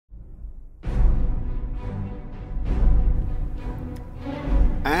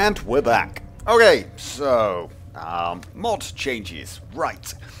And we're back. Okay, so mod changes.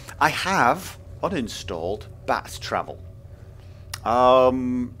 Right, I have uninstalled Bat Travel.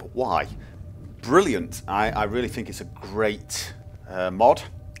 Why? Brilliant. I really think it's a great mod,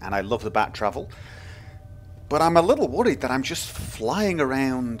 and I love the Bat Travel. But I'm a little worried that I'm just flying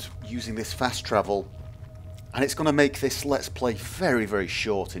around using this fast travel, and it's going to make this Let's Play very, very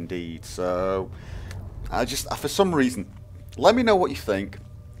short indeed. So, for some reason, let me know what you think.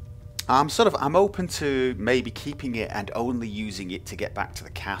 I'm open to maybe keeping it and only using it to get back to the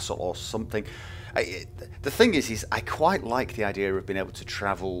castle or something. The thing is I quite like the idea of being able to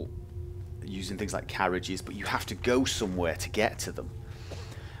travel using things like carriages, but you have to go somewhere to get to them.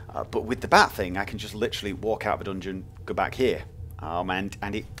 But with the bat thing, I can just literally walk out of a dungeon, go back here, and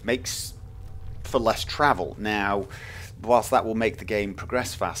it makes for less travel. Now, whilst that will make the game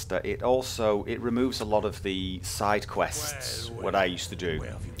progress faster, it removes a lot of the side quests, what I used to do,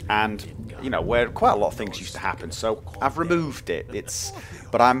 and you know, where quite a lot of things used to happen. So I've removed it.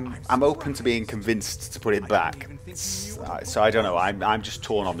 But I'm open to being convinced to put it back. So I don't know. I'm just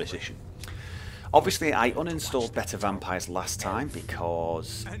torn on this issue. Obviously, I uninstalled Better Vampires last time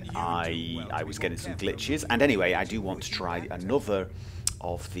because I was getting some glitches, and anyway, I do want to try another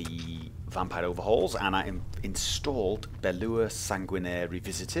of the vampire overhauls, and I installed Belua Sanguinare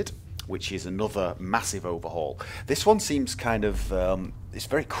Revisited, which is another massive overhaul. This one seems kind of it's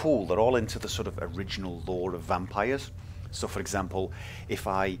very cool. They're all into the sort of original lore of vampires. So, for example, if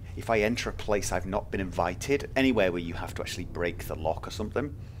I enter a place I've not been invited, anywhere where you have to actually break the lock or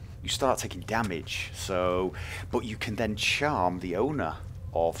something, you start taking damage. So, but you can then charm the owner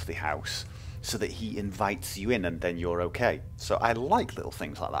of the house so that he invites you in, and then you're okay. So I like little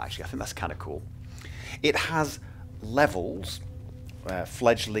things like that, actually. I think that's kind of cool. It has levels,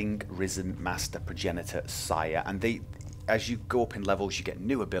 fledgling, risen, master, progenitor, sire, and as you go up in levels, you get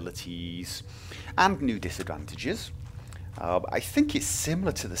new abilities and new disadvantages. I think it's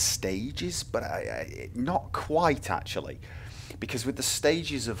similar to the stages, but not quite, actually, because with the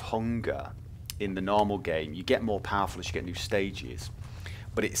stages of hunger in the normal game, you get more powerful as you get new stages.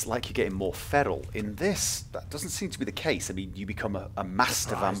 But it's like you're getting more feral. In this, that doesn't seem to be the case. I mean, you become a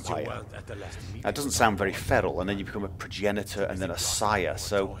master vampire. That doesn't sound very feral. And then you become a progenitor and then a sire.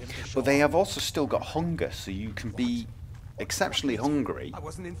 So, but they have also still got hunger, so you can be exceptionally hungry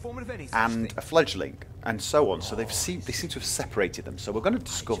and a fledgling, and so on. So they seem to have separated them. So we're going to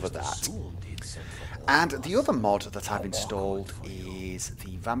discover that. And the other mod that I've installed is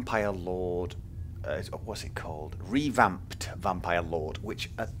the Vampire Lord. What's it called? Revamped Vampire Lord, which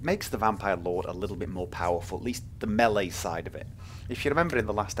makes the Vampire Lord a little bit more powerful, at least the melee side of it. If you remember in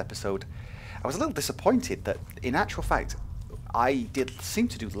the last episode, I was a little disappointed that, in actual fact, I did seem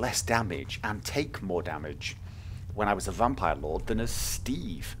to do less damage and take more damage when I was a Vampire Lord than as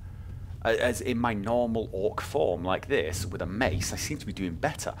Steve. As in my normal orc form like this, with a mace, I seem to be doing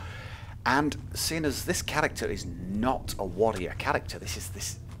better. And seeing as this character is not a warrior character,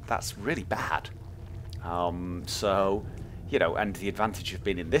 that's really bad. So, you know, and the advantage of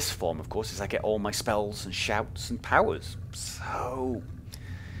being in this form, of course, is I get all my spells and shouts and powers. So,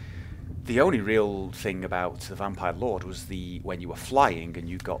 the only real thing about the Vampire Lord was when you were flying and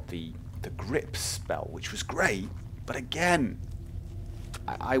you got the grip spell, which was great, but again,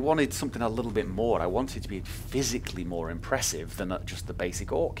 I wanted something a little bit more. I wanted to be physically more impressive than just the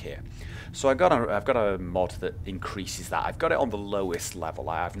basic orc here. So I've got a mod that increases that. I've got it on the lowest level.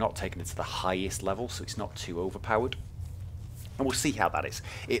 I've not taken it to the highest level, so it's not too overpowered. And we'll see how that is.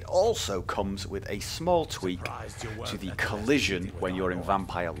 It also comes with a small tweak to the collision when you're in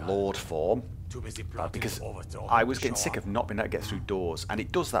Vampire Lord form. Because I was getting sick of not being able to get through doors, and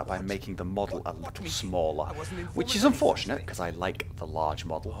it does that by making the model a little smaller, which is unfortunate because I like the large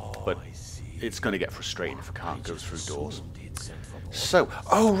model, but it's going to get frustrating if I can't go through doors. So,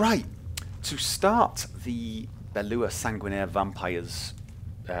 oh right, to start the Belua Sanguinare Vampires,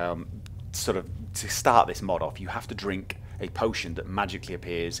 to start this mod off, you have to drink a potion that magically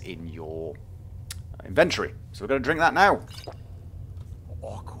appears in your inventory. So we're going to drink that now.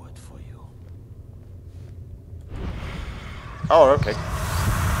 Awkward for you. Oh, okay.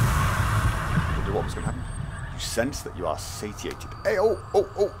 Wonder what was going to happen. You sense that you are satiated. Hey, oh,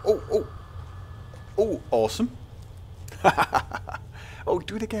 awesome. Oh,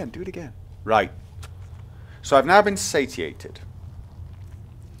 do it again. Right. So I've now been satiated.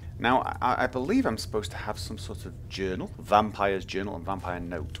 Now, I believe I'm supposed to have some sort of journal. Vampire's journal and vampire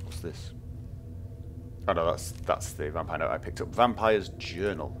note. What's this? Oh no, that's the vampire note I picked up. Vampire's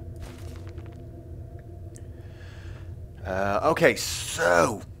journal. Okay,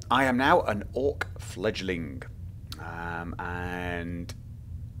 so I am now an orc fledgling, and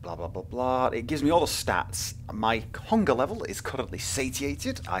Blah, blah, blah, blah. It gives me all the stats. My hunger level is currently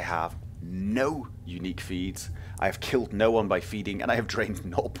satiated. I have no unique feeds. I have killed no one by feeding, and I have drained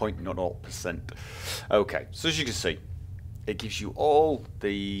 0.00%. Okay, so as you can see, it gives you all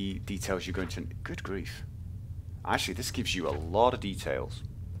the details you're going to... Good grief. Actually, this gives you a lot of details.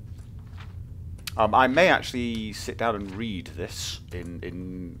 I may actually sit down and read this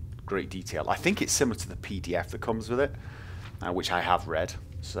in great detail. I think it's similar to the PDF that comes with it, which I have read.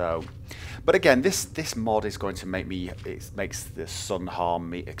 So, but again, this mod is going to make me... It makes the sun harm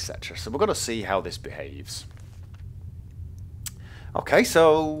me, etc. So we're going to see how this behaves. Okay,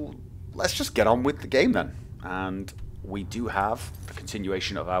 so let's just get on with the game then. And we do have the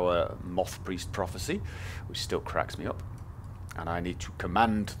continuation of our Moth Priest prophecy, which still cracks me up. And I need to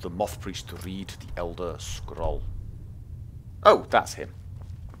command the Moth Priest to read the Elder Scroll. Oh, that's him.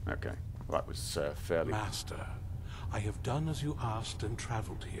 Okay, well, that was fairly... Master, I have done as you asked and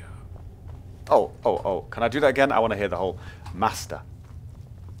traveled here. Oh, can I do that again? I want to hear the whole Master.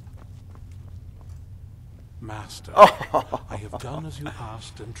 Master, Oh. I have done as you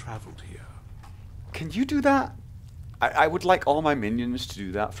asked and traveled here. Can you do that? I would like all my minions to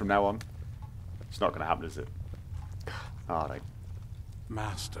do that from now on. It's not going to happen, is it? Alright.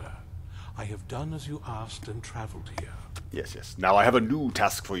 Master, I have done as you asked and traveled here. Yes, yes. Now I have a new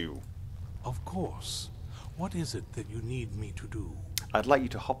task for you. Of course. What is it that you need me to do? I'd like you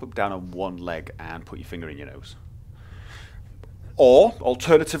to hop up down on one leg and put your finger in your nose. Or,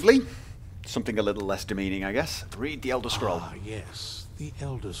 alternatively, something a little less demeaning, I guess. Read the Elder Scroll. Ah, yes, the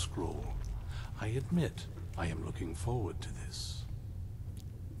Elder Scroll. I admit, I am looking forward to this.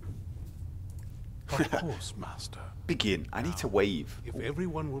 Of course, Master. Begin. I need to wave. If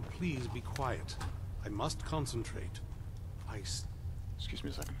everyone will please be quiet, I must concentrate. Excuse me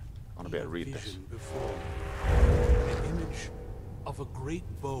a second. I want to be able to read this. Before me. An image of a great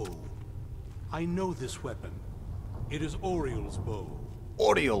bow. I know this weapon. It is Oriel's bow.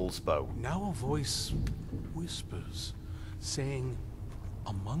 Oriel's bow. Now a voice whispers, saying,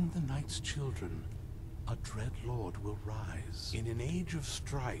 among the night's children, a dread lord will rise. In an age of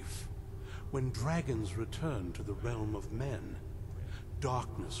strife, when dragons return to the realm of men,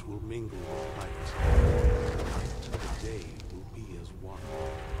 darkness will mingle with light. The night and the day will be as one.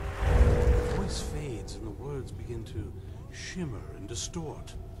 The voice fades and the words begin to shimmer and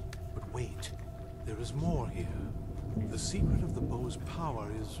distort. But wait, there is more here. The secret of the bow's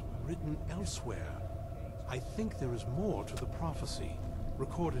power is written elsewhere. I think there is more to the prophecy,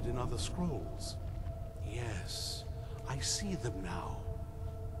 recorded in other scrolls. Yes, I see them now.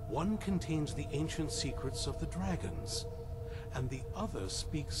 One contains the ancient secrets of the dragons, and the other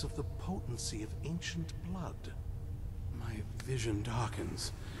speaks of the potency of ancient blood. My vision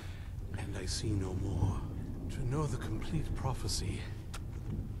darkens, and I see no more. To know the complete prophecy,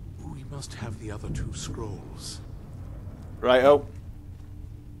 we must have the other two scrolls. Righto.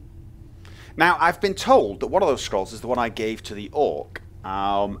 Now, I've been told that one of those scrolls is the one I gave to the orc,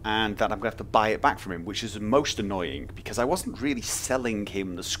 and that I'm going to have to buy it back from him, which is most annoying, because I wasn't really selling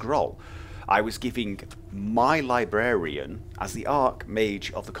him the scroll. I was giving my librarian, as the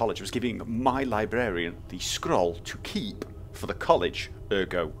archmage of the college, I was giving my librarian the scroll to keep for the college,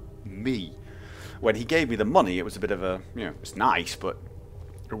 ergo me. When he gave me the money, it was a bit of a, you know, it's nice, but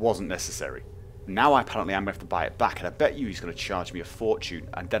it wasn't necessary. Now apparently I'm going to have to buy it back, and I bet you he's going to charge me a fortune,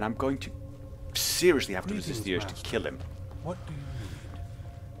 and then I'm going to seriously have to resist the urge to kill him. What do you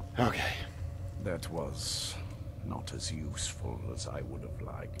need? Okay. That was not as useful as I would have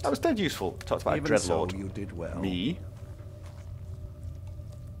liked. That was dead useful. Talked about Even so, Dreadlord. you did well. Me?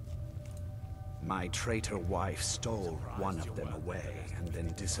 My traitor wife stole one of them away and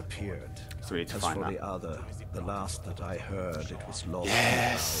then disappeared. So we need to As find for that. the other, the last that I heard, it was lost.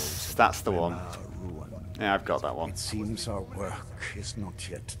 Yes, that's the one. Ruin. Yeah, I've got that one. It seems our work is not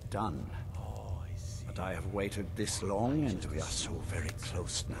yet done. But I have waited this long, and we are so very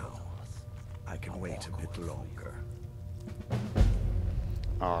close now. I can wait a bit longer.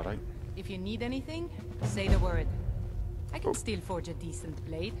 Alright. If you need anything, say the word. I can still forge a decent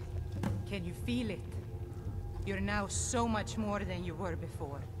blade. Can you feel it? You're now so much more than you were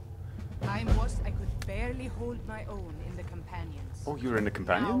before. Time was I could barely hold my own in the companions. Oh, you're in the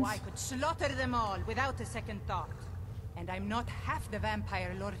companions? Now I could slaughter them all without a second thought. And I'm not half the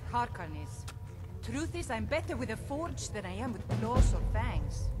vampire Lord Harkon is. Truth is, I'm better with a forge than I am with claws or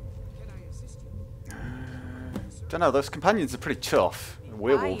fangs. Don't know, those companions are pretty tough.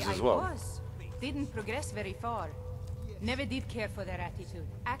 Werewolves I as well. was. Didn't progress very far. Never did care for their attitude,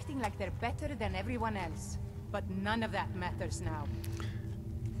 acting like they're better than everyone else. But none of that matters now.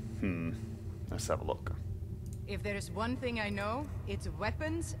 Let's have a look. If there's one thing I know, it's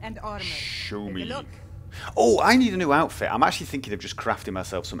weapons and armor. Show Take me. a look. Oh, I need a new outfit. I'm actually thinking of just crafting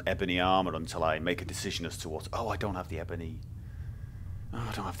myself some ebony armor until I make a decision as to what... Oh, I don't have the ebony... Oh,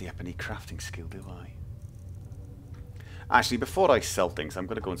 I don't have the ebony crafting skill, do I? Actually, before I sell things, I'm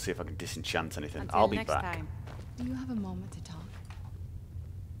going to go and see if I can disenchant anything. Until I'll be next back. time. Do you have a moment to talk?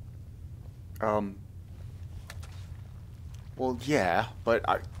 Well, yeah, but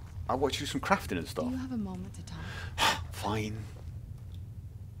I want you to do some crafting and Do stuff. you have a moment to talk? Fine.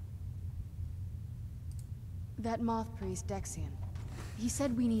 That moth priest, Dexian. He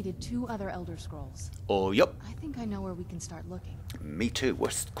said we needed 2 other Elder Scrolls. Oh, yep. I think I know where we can start looking. Me too. We're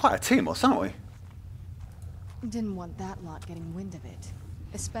quite a team, aren't we? Didn't want that lot getting wind of it.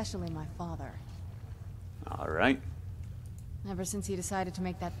 Especially my father. Alright. Ever since he decided to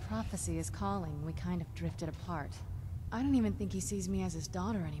make that prophecy his calling, we kind of drifted apart. I don't even think he sees me as his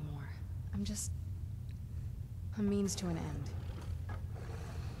daughter anymore. I'm just... a means to an end.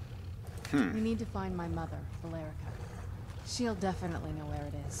 We need to find my mother, Valerica. She'll definitely know where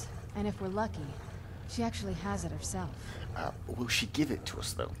it is. And if we're lucky, she actually has it herself. Will she give it to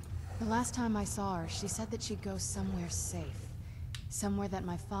us, though? The last time I saw her, she said that she'd go somewhere safe. Somewhere that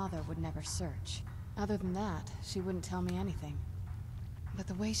my father would never search. Other than that, she wouldn't tell me anything. But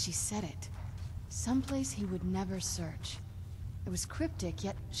the way she said it, someplace he would never search. It was cryptic,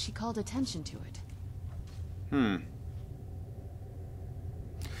 yet she called attention to it.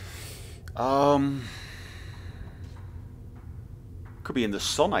 Could be in the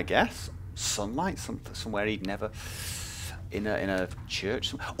sun, I guess. Sunlight, somewhere he'd never... In a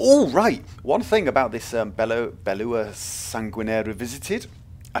church. Oh, right! One thing about this Belua Sanguinare visited.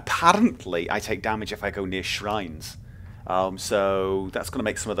 Apparently, I take damage if I go near shrines. So that's going to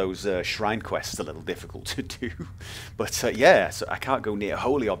make some of those shrine quests a little difficult to do. But yeah, so I can't go near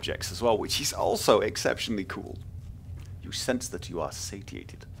holy objects as well, which is also exceptionally cool. You sense that you are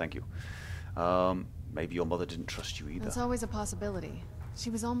satiated. Thank you. Maybe your mother didn't trust you either. That's always a possibility. She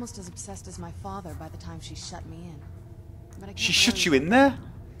was almost as obsessed as my father by the time she shut me in. But I can't She shut really you in there?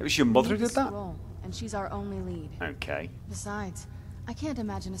 It was your We mother need who the did that? scroll, and she's our only lead. Okay. Besides, I can't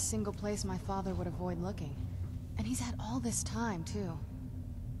imagine a single place my father would avoid looking. And he's had all this time, too.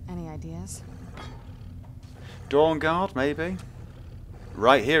 Any ideas? Dawnguard, maybe?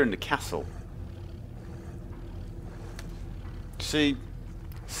 Right here in the castle. See,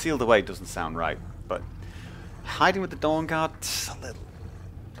 sealed away doesn't sound right, but hiding with the Dawnguard, a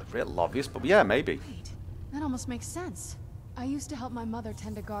little obvious, but yeah, maybe. Wait, that almost makes sense. I used to help my mother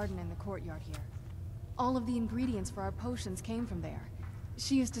tend a garden in the courtyard here. All of the ingredients for our potions came from there.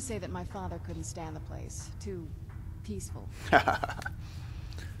 She used to say that my father couldn't stand the place. Too peaceful.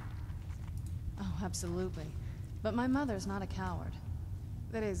 Oh, absolutely. But my mother's not a coward.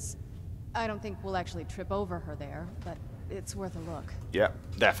 That is, I don't think we'll actually trip over her there, but it's worth a look. Yeah,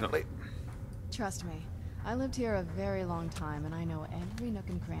 definitely. Trust me, I lived here a very long time and I know every nook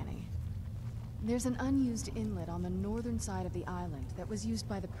and cranny. There's an unused inlet on the northern side of the island that was used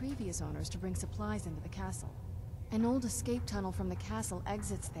by the previous owners to bring supplies into the castle. An old escape tunnel from the castle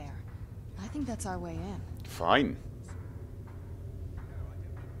exits there. I think that's our way in. Fine.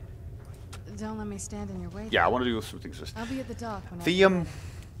 Don't let me stand in your way. Yeah, I want to do some things first. I'll be at the dock when The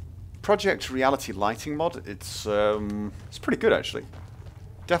Project Reality lighting mod, it's pretty good actually.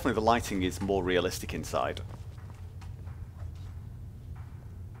 Definitely the lighting is more realistic inside.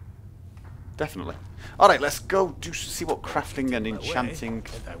 Definitely. Alright, let's go see what crafting and enchanting...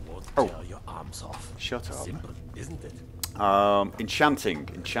 Oh, your arms off. shut up. Simple, isn't it?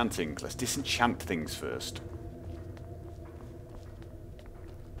 Enchanting. Let's disenchant things first.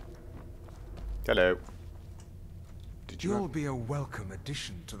 Hello. Did you... You'll be a welcome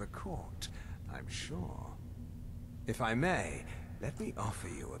addition to the court, I'm sure. If I may, let me offer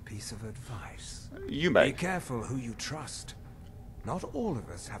you a piece of advice. You may. Be careful who you trust. Not all of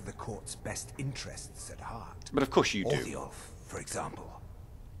us have the court's best interests at heart. But of course you do. Orthiolf, for example.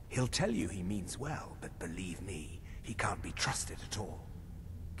 He'll tell you he means well, but believe me, he can't be trusted at all.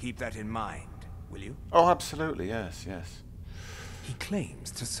 Keep that in mind, will you? Oh, absolutely, yes. He claims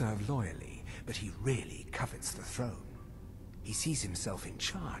to serve loyally, but he really covets the throne. He sees himself in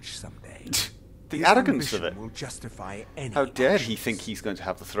charge someday. The His arrogance of ambition it. will justify any How dare he actions. think he's going to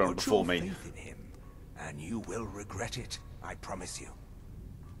have the throne Put before your me? faith in him, and you will regret it, I promise you.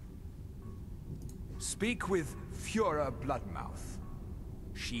 Speak with Fura Bloodmouth.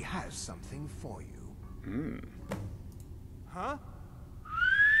 She has something for you. Huh?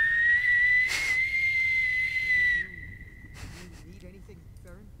 Need anything,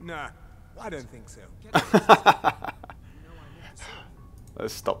 Baron? Nah, I don't think so.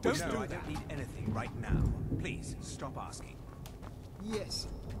 Let's stop Don't this. I don't need anything right now. Please, stop asking. Yes,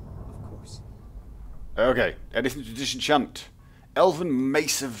 of course. Okay, anything to disenchant? Elven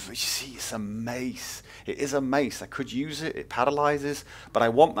Mace of... You see, it's a mace. It is a mace. I could use it. It paralyzes, but I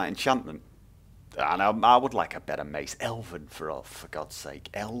want that enchantment. And I would like a better mace. Elven, for God's sake.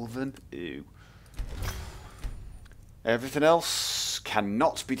 Elven? Ew. Everything else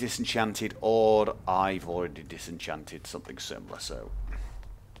cannot be disenchanted, or I've already disenchanted something similar, so...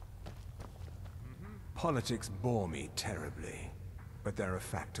 Politics bore me terribly, but they're a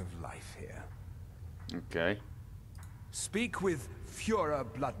fact of life here. Okay. Speak with Fura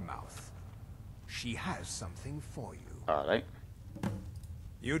Bloodmouth. She has something for you. Alright.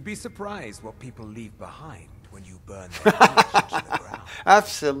 You'd be surprised what people leave behind when you burn their image to the ground.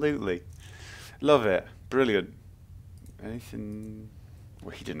 Absolutely. Love it. Brilliant. Anything... Well,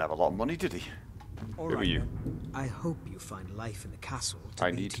 he didn't have a lot of money, did he? All Who are right, you? then. I hope you find life in the castle to I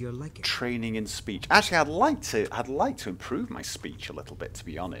be need to your liking. training in speech. Actually, I'd like to improve my speech a little bit, to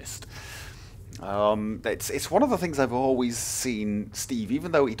be honest. It's one of the things I've always seen Steve,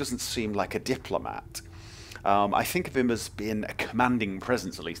 even though he doesn't seem like a diplomat. I think of him as being a commanding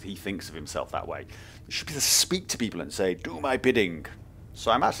presence. At least he thinks of himself that way. He should be able to speak to people and say, "Do my bidding." So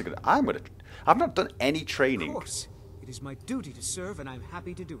I'm actually gonna. I've not done any training. Of course. It is my duty to serve, and I'm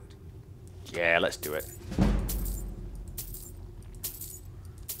happy to do it. Yeah, let's do it.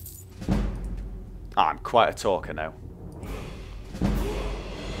 I'm quite a talker now.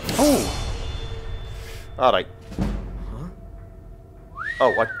 Oh! Alright. Huh?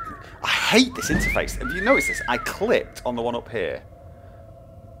 Oh, I hate this interface. Have you noticed this? I clicked on the one up here.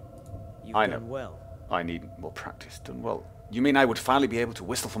 You've I done know. well. I need more practice. Done well. You mean I would finally be able to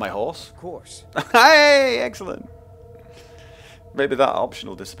whistle for my horse? Of course. Hey, excellent. Maybe that option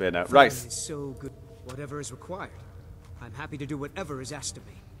will disappear now. Right. Flying is so good. Whatever is required. I'm happy to do whatever is asked of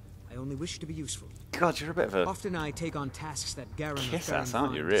me. I only wish to be useful. God, you're a bit of a Often I take on tasks that Garen or kiss Farron ass,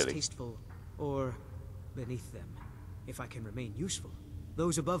 aren't you, find really? distasteful or beneath them. If I can remain useful,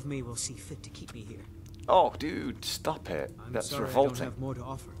 those above me will see fit to keep me here. Oh, dude, stop it. I'm That's sorry I revolting. don't have more to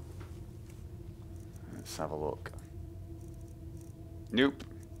offer. Let's have a look. Nope.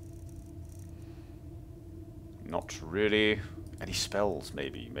 Not really. Any spells,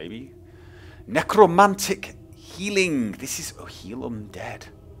 maybe? Maybe? Necromantic healing. This is... Oh, heal undead.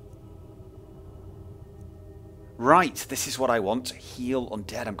 Right, this is what I want. Heal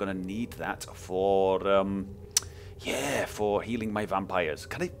undead. I'm going to need that for... yeah, for healing my vampires.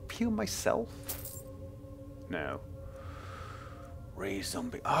 Can I heal myself? No. Raise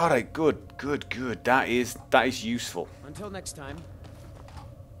zombie. Alright, good, good, good. That is useful. Until next time.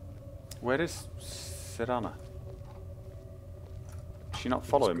 Where is Serana? Is she not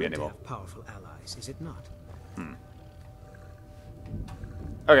following me It's good to anymore? have powerful allies, is it not?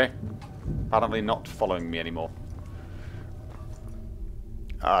 Okay. Apparently not following me anymore.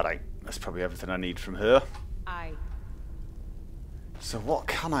 Alright, that's probably everything I need from her. Aye. So what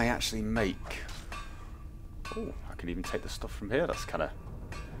can I actually make? Oh, I can even take the stuff from here. That's kind of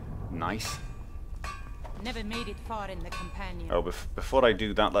nice. Never made it far in the companion. Oh, before I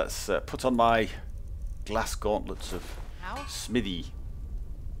do that, let's put on my glass gauntlets of How? Smithy.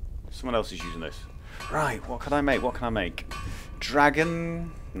 Someone else is using this. Right, what can I make? What can I make?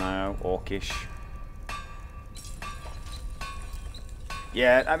 Dragon? No, orcish.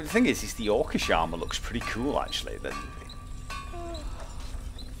 Yeah, I mean, the thing is the orcish armor looks pretty cool, actually.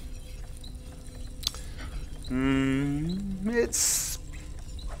 It's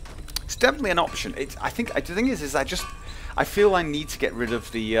definitely an option. I think the thing is I feel I need to get rid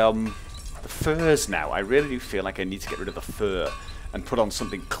of the furs now. I really do feel like I need to get rid of the fur and put on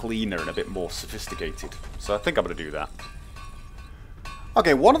something cleaner and a bit more sophisticated. So I think I'm going to do that.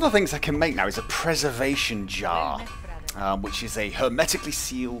 Okay, one of the things I can make now is a preservation jar, which is a hermetically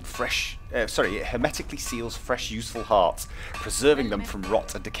sealed it hermetically seals fresh useful hearts, preserving them from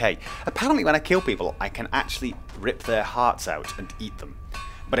rot and decay. Apparently when I kill people, I can actually rip their hearts out and eat them.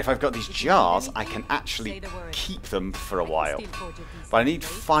 But if I've got these jars, I can actually keep them for a while. But I need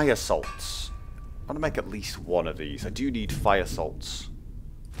fire salts. I want to make at least one of these. I do need fire salts.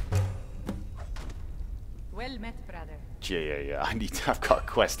 Well met, brother. Yeah. I've got a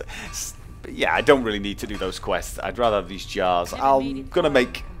quest. But yeah, I don't really need to do those quests. I'd rather have these jars. I'm gonna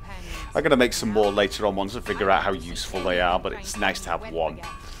make some more later on once I figure out how useful they are. But it's nice to have one,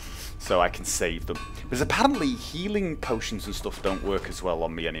 so I can save them. Because apparently healing potions and stuff don't work as well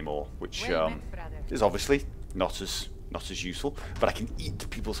on me anymore, which is obviously not as useful. But I can eat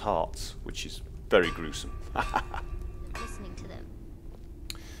people's hearts, which is very gruesome. Listening to them.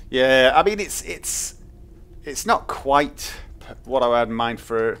 Yeah, I mean it's not quite what I had in mind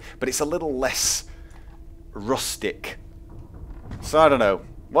for... But it's a little less rustic. So I don't know.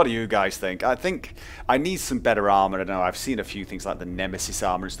 What do you guys think? I think I need some better armor. I don't know. I've seen a few things like the Nemesis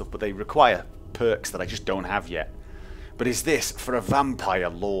armor and stuff, but they require perks that I just don't have yet. But is this, for a vampire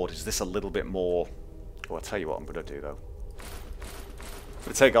lord, is this a little bit more... Oh, I'll tell you what I'm going to do, though. I'm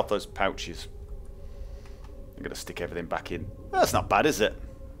going to take off those pouches. I'm going to stick everything back in. That's not bad, is it?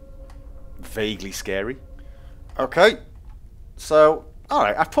 Vaguely scary. Okay. So,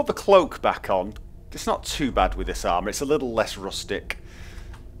 alright, I've put the cloak back on. It's not too bad with this armor. It's a little less rustic.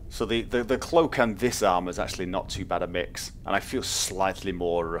 So the cloak and this armor is actually not too bad a mix. And I feel slightly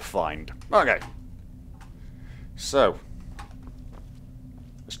more refined. Okay. So.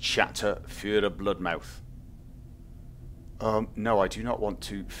 Let's chat to Führer Bloodmouth. No, I do not want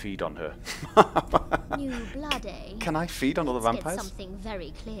to feed on her. New blood, eh? Can I feed on other vampires? Get something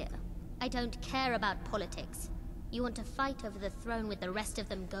very clear. I don't care about politics. You want to fight over the throne with the rest of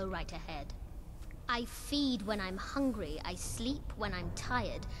them, go right ahead. I feed when I'm hungry, I sleep when I'm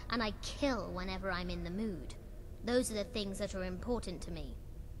tired, and I kill whenever I'm in the mood. Those are the things that are important to me.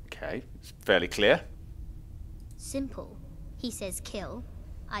 Okay, it's fairly clear. Simple. He says kill,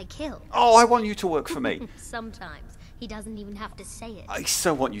 I kill. Oh, I want you to work for me. Sometimes. He doesn't even have to say it. I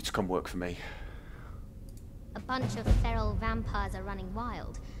so want you to come work for me. A bunch of feral vampires are running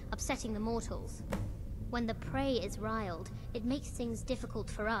wild, upsetting the mortals. When the prey is riled, it makes things difficult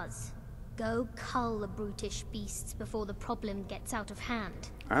for us. Go cull the brutish beasts before the problem gets out of hand.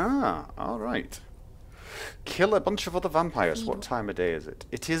 Ah, alright. Kill a bunch of other vampires. What time of day is it?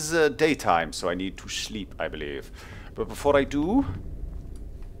 It is daytime, so I need to sleep, I believe. But before I do,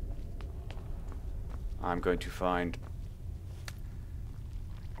 I'm going to find...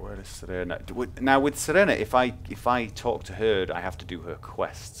 Where is Serena? Now with Serena, if I talk to her, I have to do her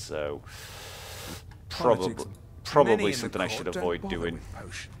quests, so... Probably something I should avoid doing.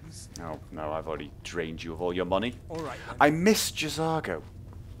 No, I've already drained you of all your money. Right, I miss J'zargo.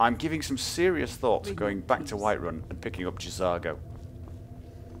 I'm giving some serious thought to going back to Whiterun and picking up J'zargo.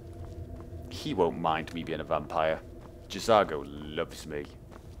 He won't mind me being a vampire. J'zargo loves me.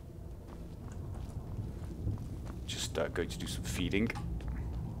 Just going to do some feeding.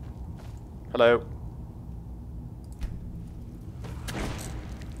 Hello.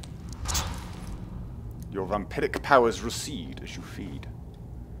 Your vampiric powers recede as you feed.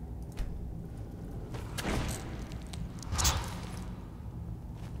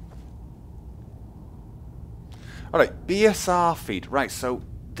 Alright, BSR feed. Right, so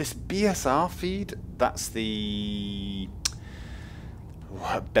this BSR feed, that's the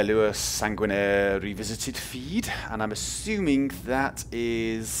Belua Sanguinare Revisited feed, and I'm assuming that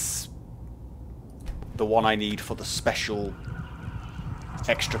is the one I need for the special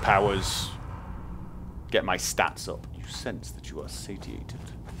extra powers. Get my stats up. You sense that you are satiated.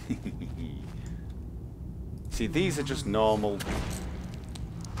 See, these are just normal.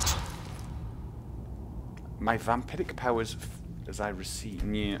 My vampiric powers as I receive.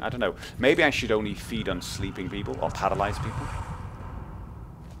 Yeah, I don't know. Maybe I should only feed on sleeping people or paralyzed people.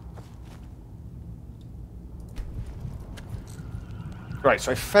 Right,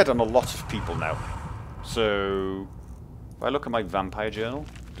 so I fed on a lot of people now. So if I look at my vampire journal,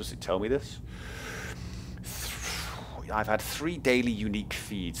 does it tell me this? I've had 3 daily unique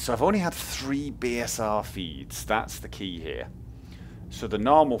feeds, so I've only had 3 BSR feeds. That's the key here. So the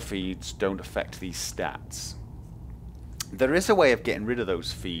normal feeds don't affect these stats. There is a way of getting rid of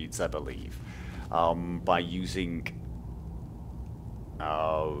those feeds, I believe, by using...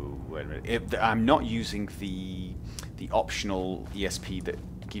 Oh, wait a minute. I'm not using the optional ESP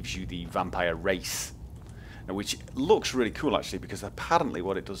that gives you the vampire race, which looks really cool actually, because apparently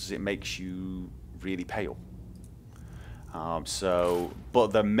what it does is it makes you really pale. But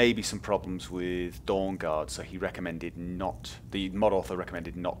there may be some problems with Dawnguard, so he recommended not, the mod author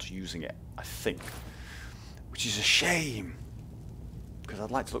recommended not using it, I think. Which is a shame, because I'd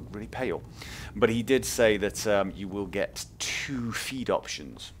like to look really pale. But he did say that you will get 2 feed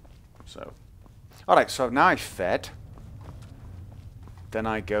options. So, alright, so now I've fed. Then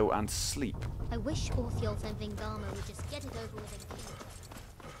I go and sleep. I wish Orthiols and Vingama would just get it over with and kill it.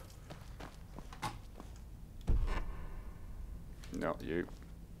 Not you.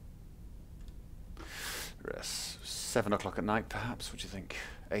 Rest. 7 o'clock at night, perhaps. What do you think?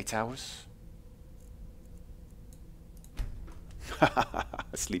 8 hours?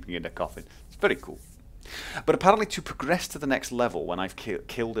 Sleeping in a coffin. It's very cool. But apparently to progress to the next level, when I've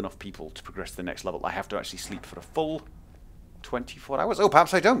killed enough people to progress to the next level, I have to actually sleep for a full 24 hours. Oh,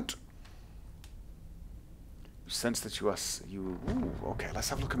 perhaps I don't. Sense that you are... Ooh, okay, let's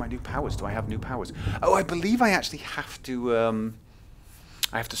have a look at my new powers. Do I have new powers? Oh, I believe I actually have to...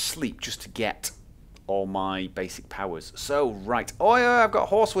 I have to sleep just to get all my basic powers. So, right. Oh, yeah, I've got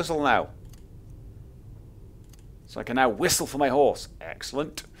horse whistle now. So I can now whistle for my horse.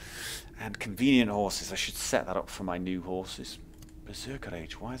 Excellent. And convenient horses. I should set that up for my new horses. Berserker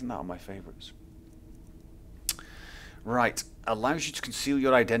Age. Why isn't that on my favourites? Right. Allows you to conceal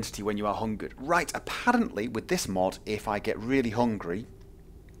your identity when you are hungered. Right. Apparently, with this mod, if I get really hungry,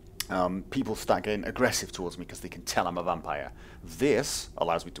 people start getting aggressive towards me because they can tell I'm a vampire. This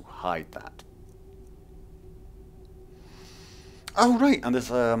allows me to hide that. Oh, right. And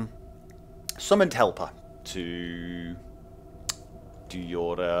there's summoned helper to do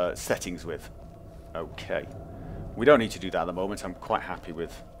your settings with. Okay. We don't need to do that at the moment. I'm quite happy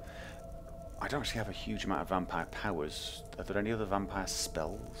with... I don't actually have a huge amount of vampire powers. Are there any other vampire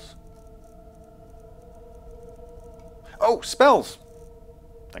spells? Oh, spells!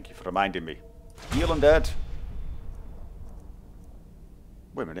 Thank you for reminding me. Heal undead.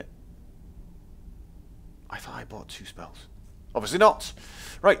 Wait a minute. I thought I bought 2 spells. Obviously not.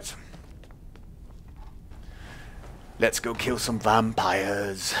 Right. Let's go kill some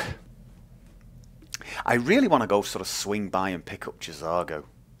vampires. I really want to go sort of swing by and pick up J'zargo.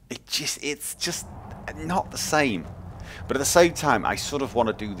 It's just not the same. But at the same time, I sort of want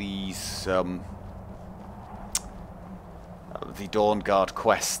to do these the Dawnguard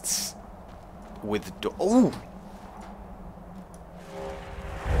quests with oh.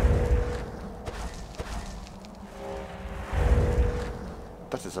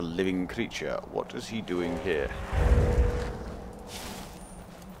 That is a living creature. What is he doing here?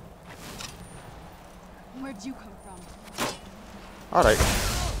 Where'd you come from? Alright.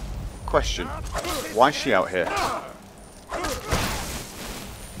 Question. Why is she out here?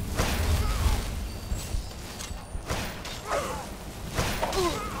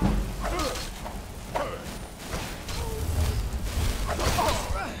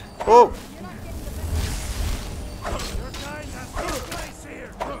 Oh!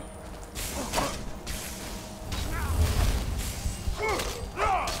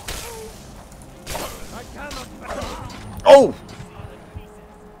 Oh!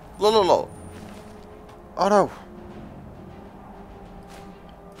 Lo. Oh no.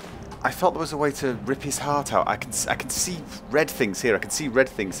 I thought there was a way to rip his heart out. I can see red things here. I can see red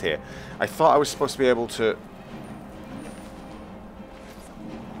things here. I thought I was supposed to be able to...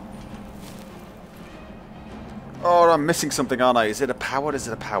 Oh, I'm missing something, aren't I? Is it a power? Is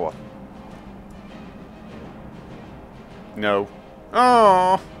it a power? No.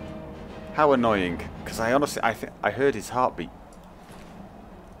 Oh! How annoying. Because I honestly... I heard his heartbeat.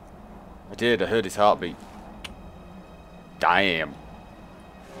 I did. I heard his heartbeat. Damn.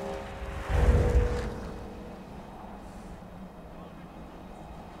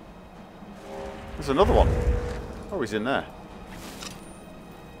 There's another one. Oh, he's in there.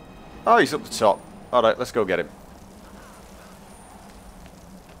 Oh, he's up the top. Alright, let's go get him.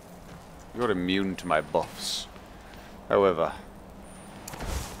 You're immune to my buffs. However,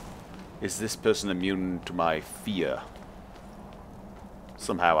 is this person immune to my fear?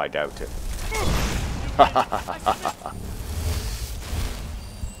 Somehow I doubt it.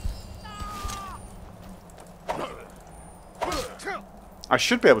 I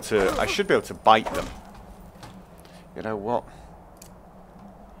should be able to bite them. You know what?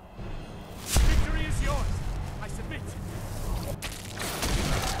 Victory is yours. I submit.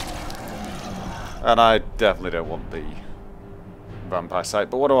 And I definitely don't want the vampire sight,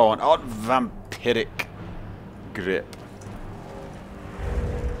 but what do I want? I want vampiric grip.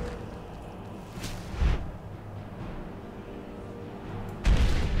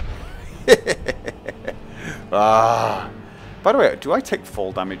 Ah. By the way, do I take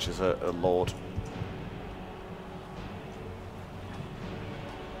fall damage as a lord?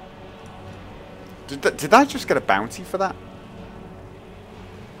 Did I just get a bounty for that?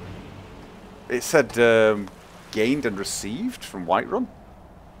 It said gained and received from Whiterun.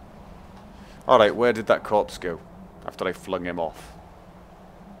 Alright, where did that corpse go after I flung him off?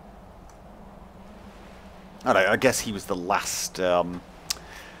 Alright, I guess he was the last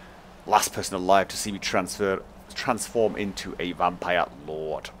last person alive to see me transform into a vampire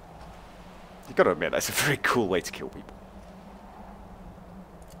lord. You gotta admit, that's a very cool way to kill people.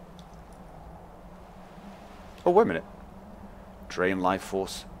 Oh, wait a minute. Drain life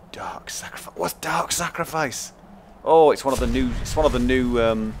force. Dark sacrifice. What's dark sacrifice? Oh, it's one of the new.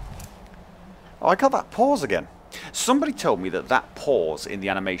 Oh, I got that pause again. Somebody told me that pause in the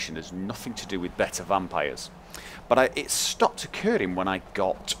animation has nothing to do with better vampires, but it stopped occurring when I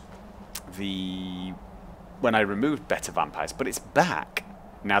got the when I removed Better Vampires, but it's back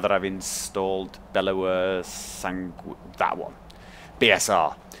now that I've installed Belua that one,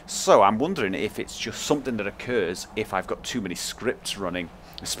 BSR. So I'm wondering if it's just something that occurs if I've got too many scripts running,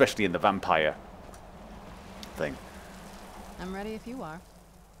 especially in the vampire thing. I'm ready if you are.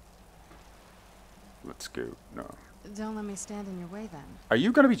 Let's go. No. Don't let me stand in your way then. Are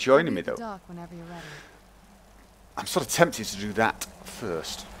you going to be joining me Leave the though? dock whenever you're ready. I'm sort of tempted to do that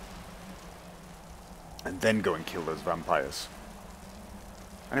first. And then go and kill those vampires.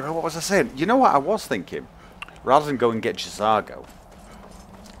 Anyway, what was I saying? You know what I was thinking? Rather than go and get J'zargo,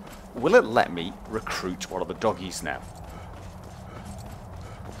 will it let me recruit one of the doggies now?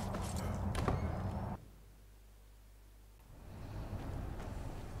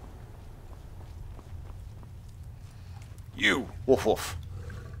 You! Woof woof.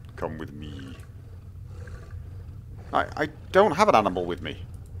 Come with me. I don't have an animal with me.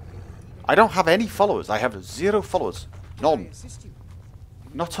 I don't have any followers. I have 0 followers. None.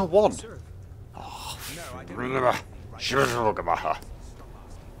 Not a one. Oh,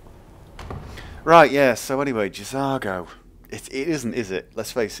 right, yeah, so anyway, J'zargo. It isn't, is it?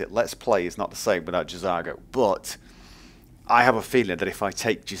 Let's face it, Let's Play is not the same without J'zargo. But I have a feeling that if I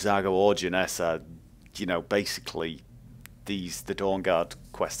take J'zargo or Janessa, you know, basically the Dawnguard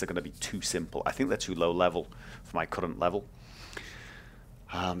quests are going to be too simple. I think they're too low level for my current level.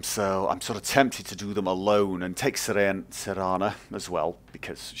 So I'm sort of tempted to do them alone and take Serana as well,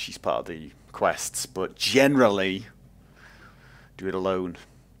 because she's part of the quests, but generally do it alone.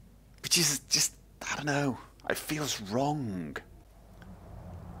 Which is just, I don't know, it feels wrong.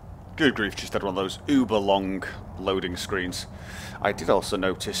 Good grief, just had one of those uber long loading screens. I did also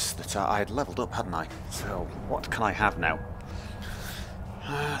notice that I had leveled up, hadn't I? So what can I have now?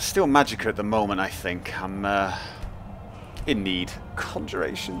 Still Magicka at the moment, I think. I'm in need.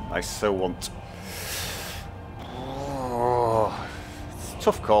 Conjuration, I so want. Oh, it's a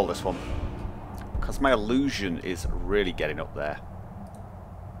tough call, this one. Because my illusion is really getting up there.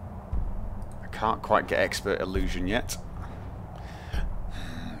 I can't quite get expert illusion yet.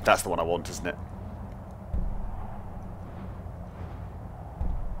 That's the one I want, isn't it?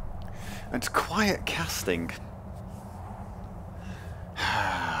 And quiet casting.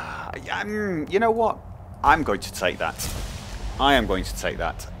 You know what? I'm going to take that. I am going to take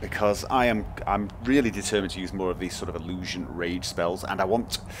that because I'm really determined to use more of these sort of illusion rage spells, and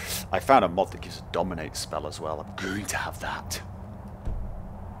I found a mod that gives a dominate spell as well. I'm going to have that.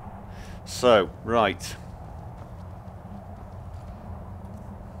 So, right.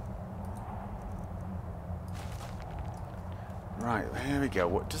 Right, here we go.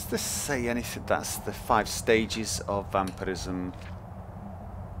 What does this say? Anything? That's the 5 stages of vampirism.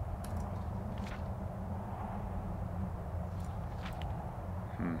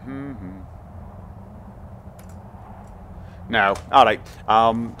 No, alright.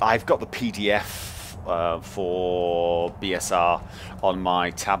 I've got the PDF for BSR on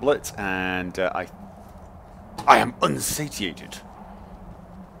my tablet, and I am unsatiated.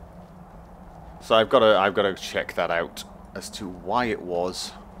 So I've got to check that out as to why it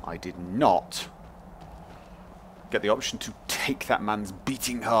was I did not get the option to take that man's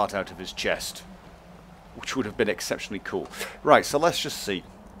beating heart out of his chest, which would have been exceptionally cool. Right, so let's just see.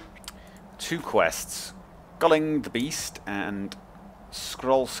 2 quests. Gulling the Beast and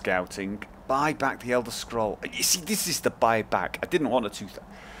Scroll Scouting. Buy back the Elder Scroll. You see, this is the buy back. I didn't want to.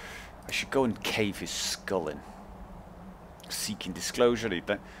 I should go and cave his skull in. Seeking disclosure. Need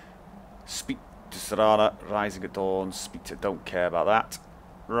that. Speak to Serana. Rising at dawn. Speak to. Don't care about that.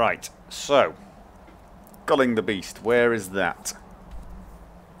 Right. So, Gulling the Beast. Where is that?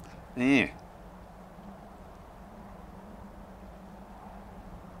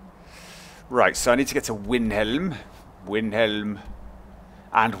 Right, so I need to get to Winhelm,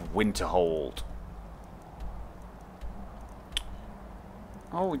 and Winterhold.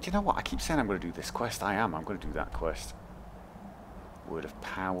 Oh, do you know what? I keep saying I'm going to do this quest. I'm going to do that quest. Word of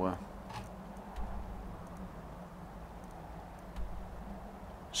Power.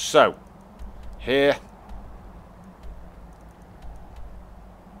 So, here.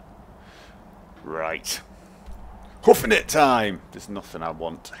 Right. Hoofing it time! There's nothing I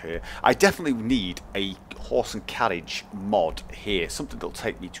want here. I definitely need a horse and carriage mod here. Something that'll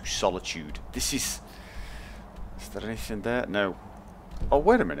take me to Solitude. This is... Is there anything there? No. Oh,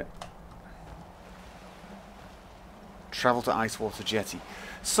 wait a minute. Travel to Icewater Jetty.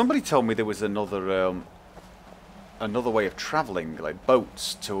 Somebody told me there was another way of travelling, like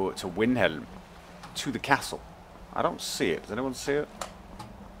boats to Winhelm, to the castle. I don't see it. Does anyone see it?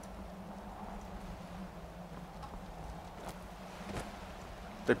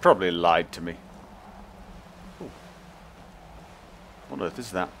 They probably lied to me. What on earth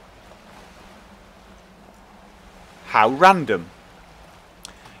is that? How random.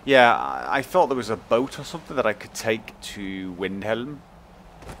 Yeah, I thought there was a boat or something that I could take to Windhelm.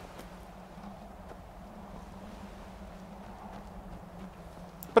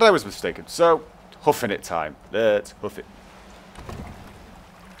 But I was mistaken. So, huffing it time. Let's huff it.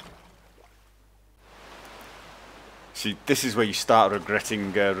 See, this is where you start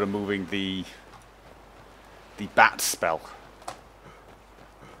regretting removing the bat spell.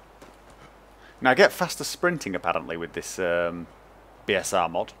 Now I get faster sprinting apparently with this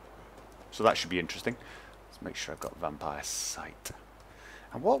BSR mod, so that should be interesting. Let's make sure I've got Vampire Sight.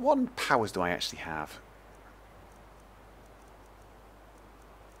 And what powers do I actually have?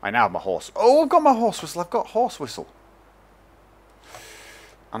 I now have my horse. Oh, I've got my horse whistle. I've got horse whistle,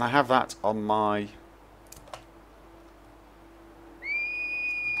 and I have that on my.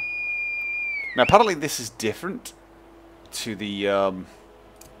 Now apparently this is different to the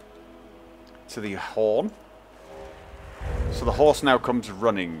horn. So the horse now comes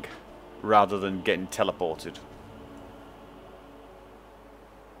running rather than getting teleported.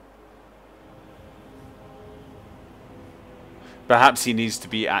 Perhaps he needs to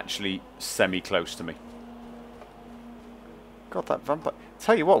be actually semi-close to me. God, that vampire...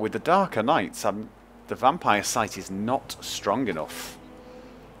 Tell you what, with the Darker Nights, the Vampire Sight is not strong enough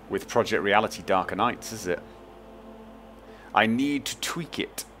with Project Reality Darker Nights, is it? I need to tweak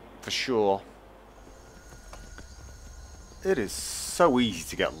it, for sure. It is so easy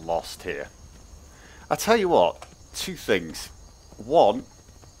to get lost here. I tell you what, two things. One,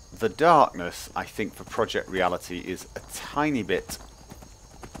 the darkness, I think, for Project Reality is a tiny bit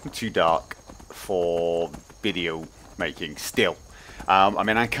too dark for video making still. I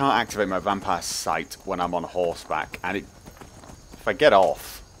mean, I can't activate my Vampire Sight when I'm on horseback, and if I get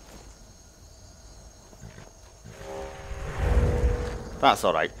off, that's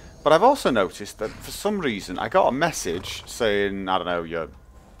alright. But I've also noticed that for some reason I got a message saying, I don't know,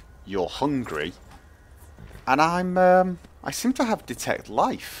 you're hungry, and I seem to have detect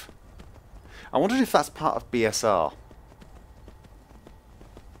life. I wondered if that's part of BSR.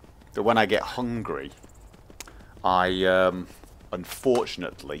 That when I get hungry, I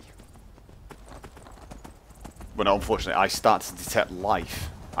unfortunately, I start to detect life.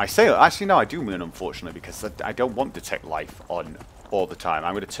 I say, actually no, I do mean unfortunately, because I don't want detect life on all the time.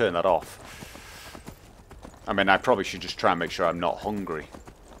 I'm going to turn that off. I mean, I probably should just try and make sure I'm not hungry.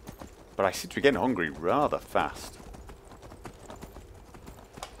 But I seem to be getting hungry rather fast.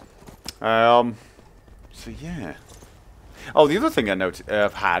 So yeah. Oh, the other thing I noticed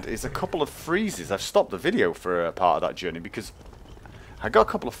I've had is a couple of freezes. I've stopped the video for a part of that journey because I got a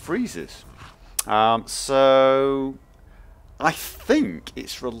couple of freezes. So I think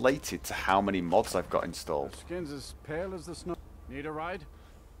it's related to how many mods I've got installed. Skin's as pale as the snow. Need a ride?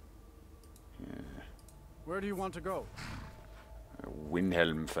 Yeah. Where do you want to go?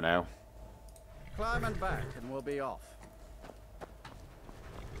 Windhelm for now. Climb and back and we'll be off.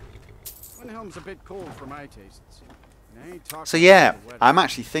 Windhelm's a bit cold for my tastes. So yeah, I'm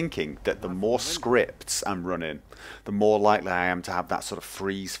actually thinking that the more scripts I'm running, the more likely I am to have that sort of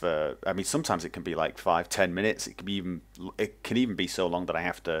freeze for... I mean, sometimes it can be like 5-10 minutes. It can even be so long that I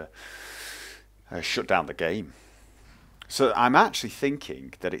have to shut down the game. So I'm actually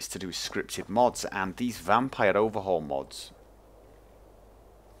thinking that it's to do with scripted mods, and these Vampire Overhaul mods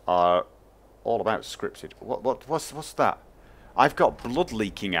are all about scripted. What's that? I've got blood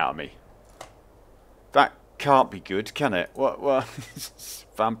leaking out of me. That can't be good, can it? What?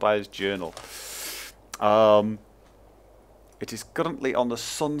 Vampire's Journal. It is currently on the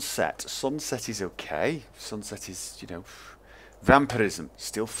Sunset. Sunset is okay. Sunset is, you know, vampirism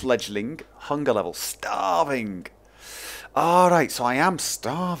still fledgling. Hunger level starving. Alright, so I am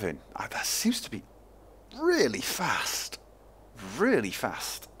starving. That seems to be really fast. Really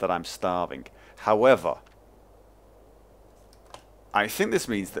fast that I'm starving. However, I think this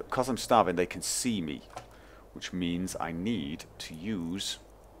means that because I'm starving, they can see me. Which means I need to use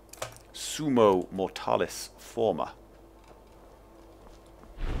Sumo Mortalis Forma.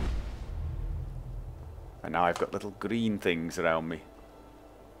 And now I've got little green things around me.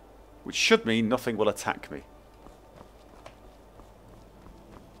 Which should mean nothing will attack me.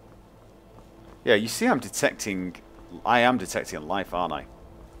 Yeah, you see I am detecting life, aren't I?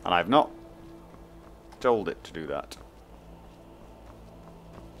 And I've not told it to do that.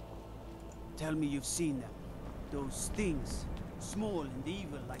 Tell me you've seen them. Those things, small and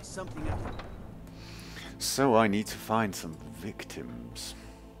evil like something else. So I need to find some victims.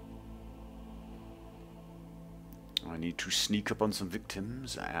 I need to sneak up on some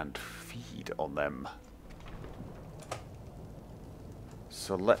victims and feed on them.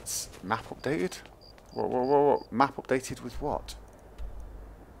 So let's... Map updated? Whoa, whoa, whoa, whoa. Map updated with what?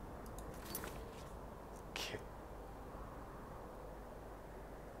 Okay.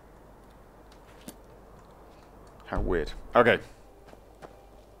 How weird. Okay.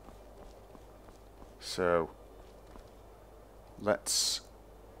 So... let's...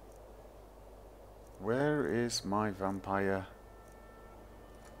 Where is my vampire?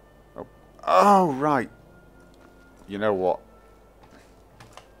 Oh, oh right. You know what?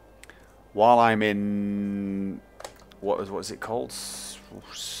 While I'm in... what is it called?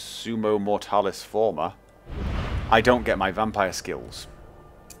 Sumo Mortalis Forma, I don't get my vampire skills.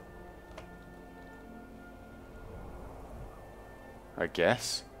 I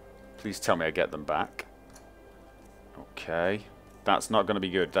guess. Please tell me I get them back. Okay. That's not going to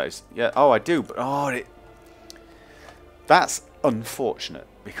be good. That is... yeah. Oh, I do. But oh, that's unfortunate,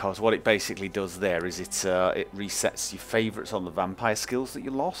 because what it basically does there is it resets your favourites on the vampire skills that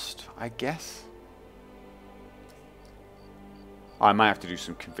you lost, I guess. I might have to do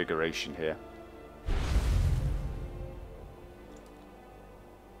some configuration here.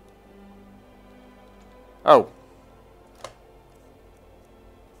 Oh.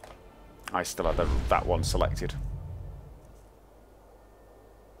 I still have that one selected.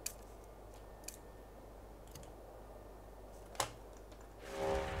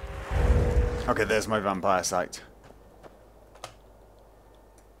 Okay, there's my vampire site.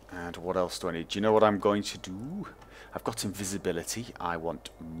 And what else do I need? Do you know what I'm going to do? I've got invisibility. I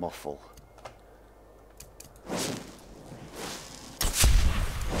want muffle.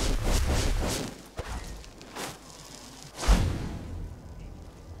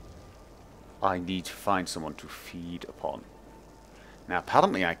 I need to find someone to feed upon. Now,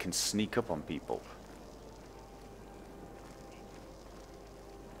 apparently I can sneak up on people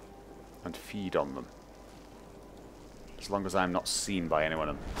and feed on them, as long as I'm not seen by anyone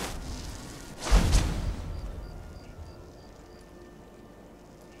of them.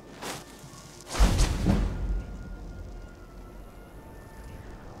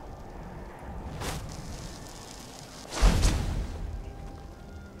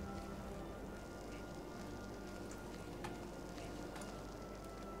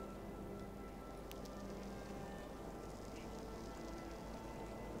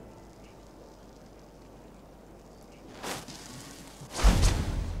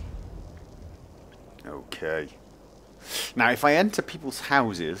 Okay. Now, if I enter people's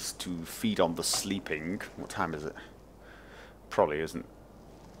houses to feed on the sleeping... what time is it? Probably isn't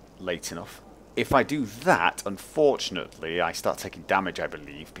late enough. If I do that, unfortunately, I start taking damage, I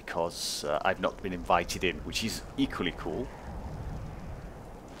believe, because I've not been invited in, which is equally cool.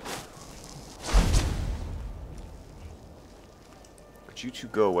 Could you two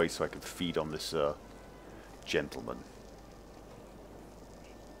go away so I can feed on this gentleman?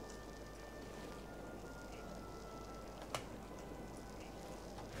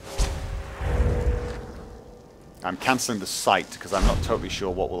 I'm cancelling the sight because I'm not totally sure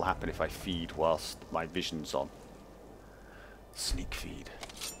what will happen if I feed whilst my vision's on. Sneak feed.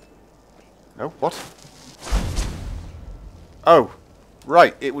 No? What? Oh,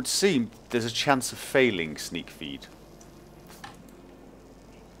 right. It would seem there's a chance of failing sneak feed.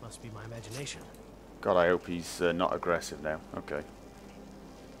 Must be my imagination. God, I hope he's not aggressive now. Okay.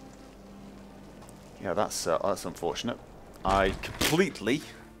 Yeah, that's unfortunate. I completely...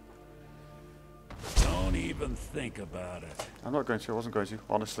 Don't even think about it. I'm not going to. I wasn't going to.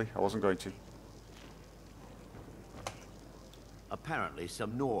 Honestly, I wasn't going to. Apparently,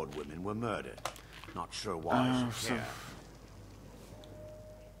 some Nord women were murdered. Not sure why.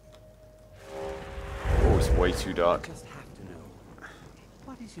 Oh, it's way too dark. Just have to know.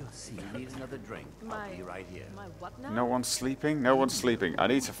 What is your secret? You need another drink. I'll be right here. What now? No one's sleeping? No one's sleeping. I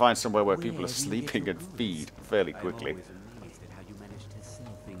need to find somewhere where people are sleeping and feed fairly quickly.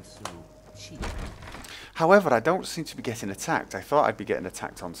 However, I don't seem to be getting attacked. I thought I'd be getting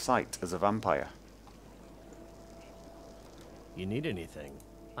attacked on sight as a vampire. You need anything?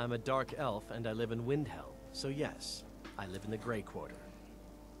 I'm a dark elf and I live in Winterhold, so yes, I live in the Grey Quarter.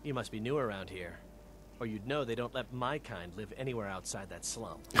 You must be new around here, or you'd know they don't let my kind live anywhere outside that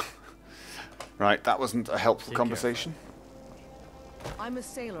slum. Right, that wasn't a helpful conversation. I'm a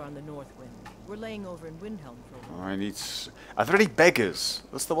sailor on the North Wind. We're laying over in Winterhold for a while. I need... Are there any beggars?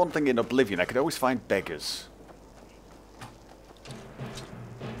 That's the one thing in Oblivion. I could always find beggars.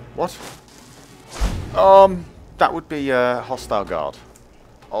 What? That would be a hostile guard.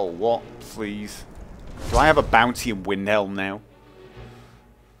 Oh, what? Please. Do I have a bounty in Windhelm now?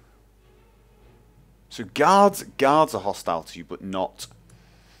 So guards are hostile to you, but not...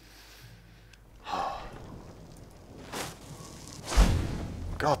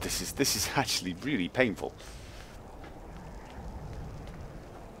 God, this is actually really painful.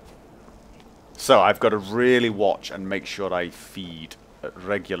 So I've got to really watch and make sure I feed at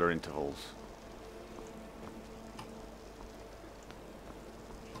regular intervals.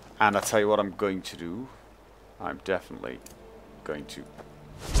 And I tell you what I'm going to do. I'm definitely going to...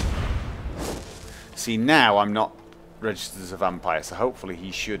 See, now I'm not registered as a vampire, so hopefully he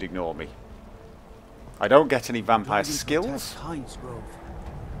should ignore me. I don't get any vampire skills.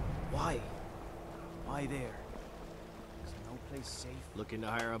 Why? Why there? Is no place safe? Looking to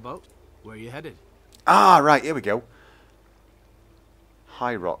hire a boat? Where are you headed? Ah, right, here we go.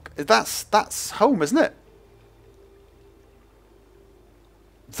 High Rock. That's home, isn't it?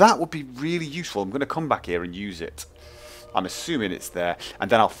 That would be really useful. I'm going to come back here and use it. I'm assuming it's there. And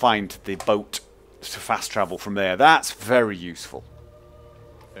then I'll find the boat to fast travel from there. That's very useful.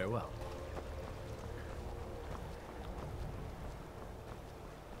 Farewell.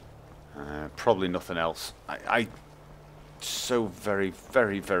 Probably nothing else. I so very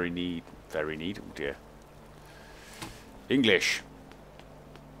need. Oh dear. English.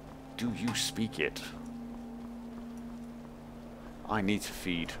 Do you speak it? I need to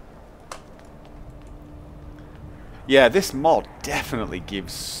feed. Yeah, this mod definitely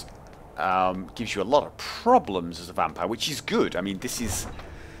gives you a lot of problems as a vampire, which is good. I mean, this is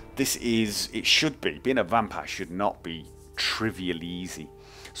it should be. Being a vampire should not be trivially easy.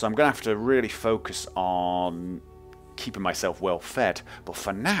 So I'm going to have to really focus on keeping myself well fed. But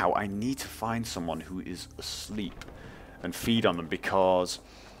for now, I need to find someone who is asleep and feed on them, because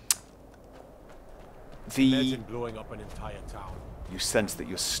Imagine blowing up an entire town. You sense that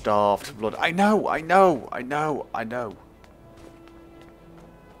you're starved for blood. I know.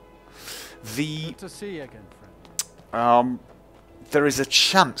 Good to see you again, friend. There is a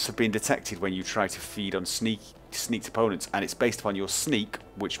chance of being detected when you try to feed on sneaked opponents, and it's based upon your sneak,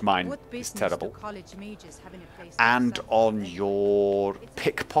 which mine is terrible, and on your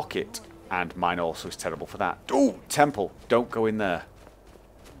pickpocket, and mine also is terrible for that. Oh, temple! Don't go in there.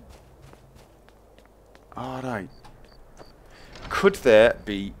 Alright. Could there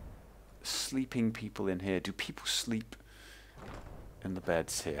be sleeping people in here? Do people sleep in the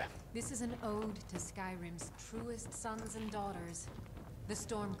beds here? This is an ode to Skyrim's truest sons and daughters, the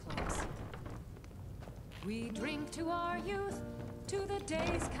Stormcloaks. We drink to our youth, to the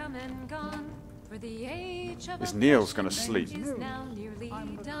days come and gone, for the age of Is Neil's gonna sleep? is now nearly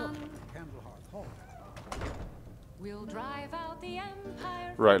done. We'll drive out the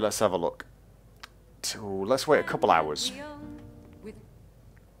empire. Right, let's have a look. Let's wait a couple hours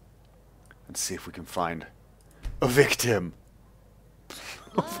and see if we can find a victim.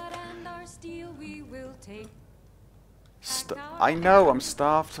 I know, I'm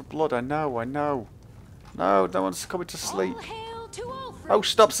starved for blood, I know. No, no one's coming to sleep. Oh,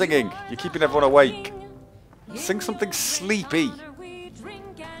 stop singing! You're keeping everyone awake. Sing something sleepy.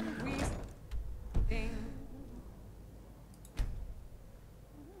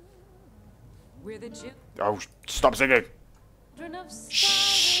 Oh, stop singing!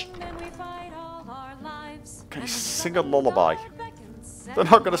 Shh! Can you sing a lullaby? They're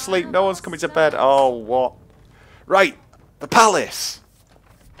not going to sleep. No one's coming to bed. Oh, what? Right, the palace.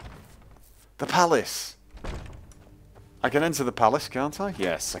 The palace. I can enter the palace, can't I?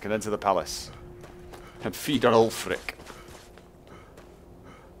 Yes, I can enter the palace and feed on Ulfric.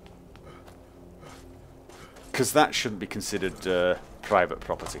 Because that shouldn't be considered private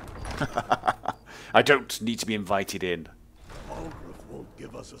property. I don't need to be invited in. Ulfric won't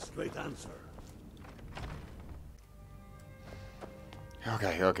give us a straight answer.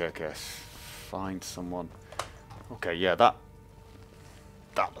 Okay. Find someone. Okay, yeah, that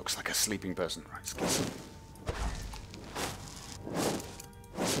looks like a sleeping person. Right, let's get some.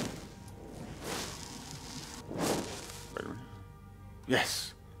 Wait a minute.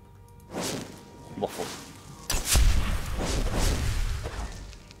 Yes. Waffle.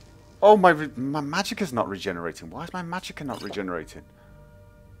 Oh, my magic is not regenerating. Why is my magic not regenerating?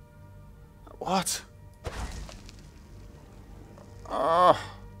 What? Oh,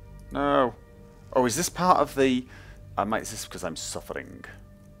 no. Oh, is this part of the... is this because I'm suffering?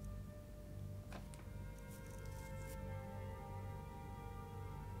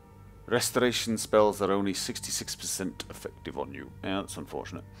 Restoration spells are only 66% effective on you. Yeah, that's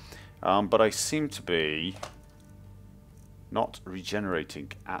unfortunate. But I seem to be not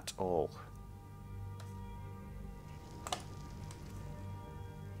regenerating at all.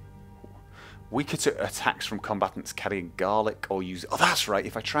 Weaker to attacks from combatants carrying garlic or use... Oh, that's right.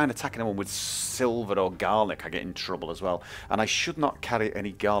 If I try and attack anyone with silver or garlic, I get in trouble as well. And I should not carry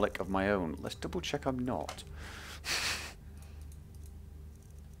any garlic of my own. Let's double check I'm not.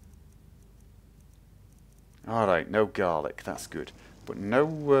 Alright, no garlic, that's good. But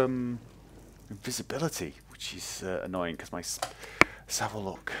no invisibility, which is annoying because my... Let's have a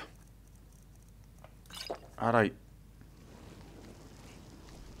look. Alright.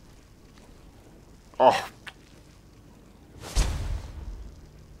 Oh!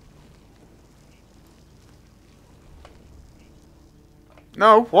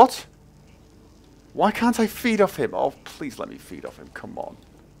 No, what? Why can't I feed off him? Oh, please let me feed off him, come on.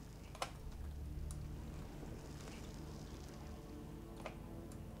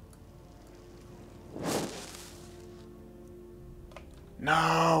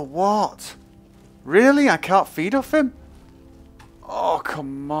 No, what? Really? I can't feed off him? Oh,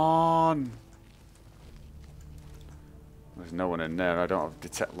 come on. There's no one in there. I don't have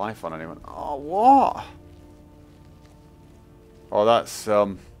detect life on anyone. Oh, what? Oh, that's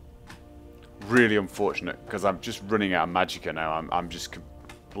really unfortunate because I'm just running out of magicka now. I'm just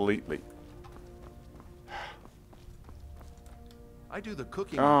completely... I do the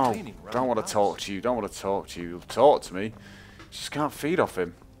cooking and cleaning. Don't want to talk to you. Don't want to talk to you. Talk to me. Just can't feed off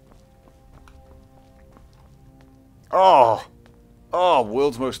him. Oh! Oh,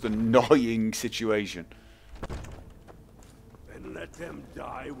 world's most annoying situation. Then let them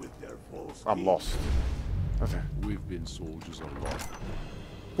die with their false I'm lost. Okay. We've been soldiers a lot.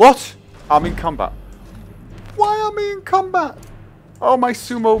 What? I'm in combat. Why am I in combat? Oh, my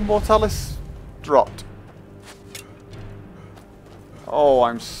sumo mortalis dropped. Oh,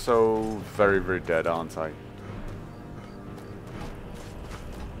 I'm so very, very dead, aren't I?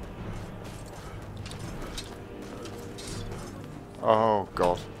 Oh,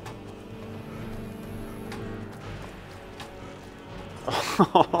 God.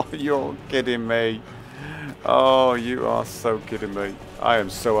 Oh, you're kidding me. Oh, you are so kidding me. I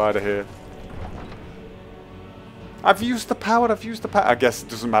am so out of here. I've used the power, I guess it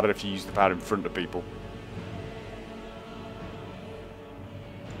doesn't matter if you use the power in front of people.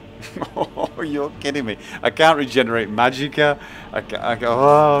 Oh, you're kidding me. I can't regenerate magicka.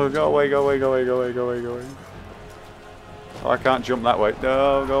 Oh, go away, go away, go away, go away, go away, go away. Oh, I can't jump that way.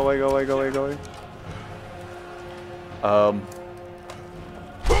 No, go away, go away, go away, go away.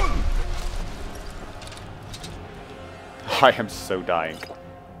 I am so dying.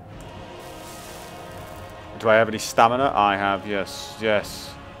 Do I have any stamina? I have, yes,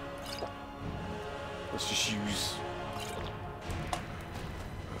 yes. Let's just use...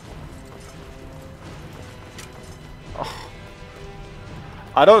 Oh.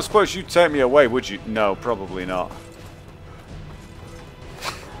 I don't suppose you'd take me away, would you? No, probably not.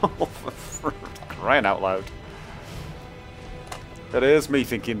 Oh, for crying out loud. That is me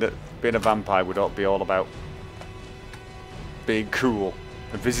thinking that being a vampire would not be all about being cool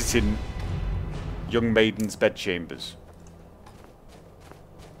and visiting young maidens' bedchambers.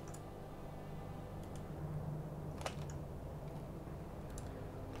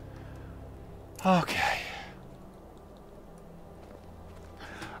 Okay.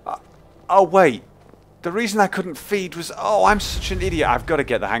 Oh, wait. The reason I couldn't feed was... Oh, I'm such an idiot. I've got to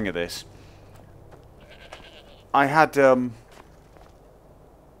get the hang of this. I had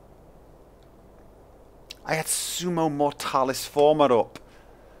Sumo Mortalis Former up.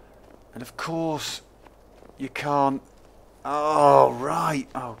 And of course, you can't... Oh, right.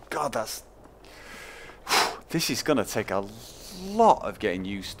 Oh, God, that's... This is going to take a lot of getting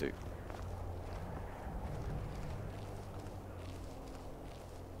used to.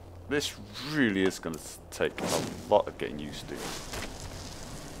 This really is going to take a lot of getting used to.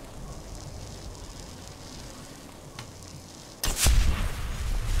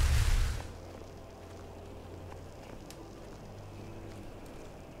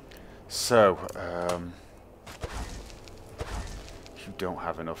 So, you don't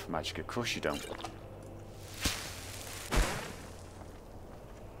have enough magic. Of course you don't.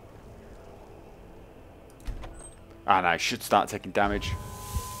 And I should start taking damage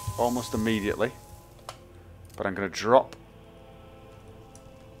almost immediately. But I'm going to drop.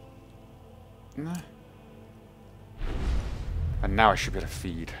 And now I should be able to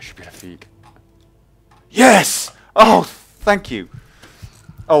feed. I should be able to feed. Yes! Oh, thank you.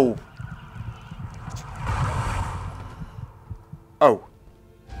 Oh. Oh.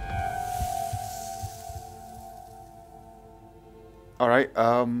 Alright,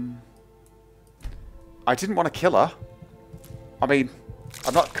 I didn't want to kill her. I mean,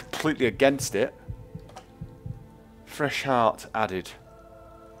 I'm not completely against it. Fresh heart added.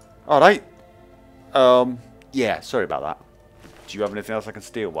 Alright. Yeah, sorry about that. Do you have anything else I can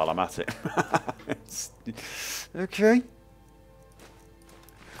steal while I'm at it? Okay.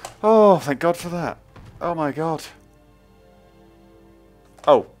 Oh, thank God for that. Oh my God.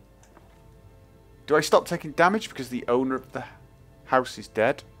 Oh. Do I stop taking damage because the owner of the house is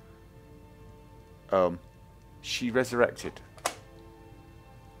dead? She resurrected.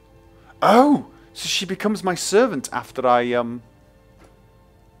 Oh! So she becomes my servant after I, Well,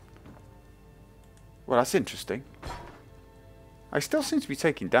 that's interesting. I still seem to be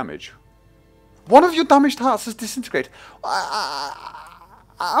taking damage. One of your damaged hearts has disintegrated.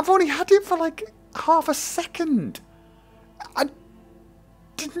 I've only had it for like half a second. I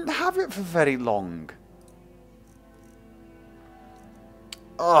didn't have it for very long.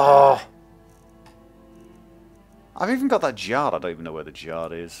 Oh. I've even got that jar. I don't even know where the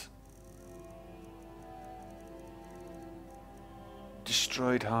jar is.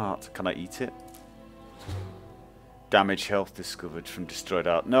 Destroyed heart. Can I eat it? Damage health discovered from destroyed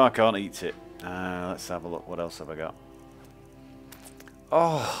heart. No, I can't eat it. Let's have a look. What else have I got?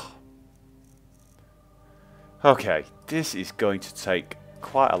 Oh. Okay. This is going to take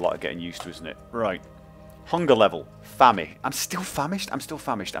quite a lot of getting used to, isn't it? Right. Hunger level. Famished. I'm still famished? I'm still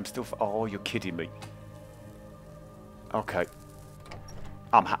famished. I'm still... Oh, you're kidding me. Okay.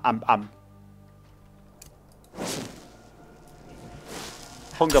 I'm...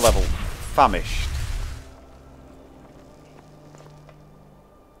 Hunger level. Famished.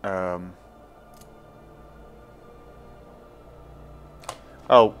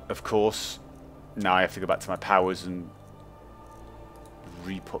 Oh, of course. Now I have to go back to my powers and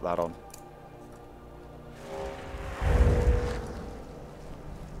re-put that on.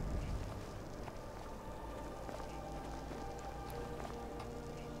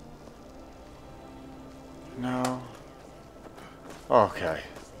 No. Okay.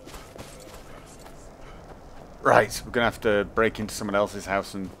 Right, we're going to have to break into someone else's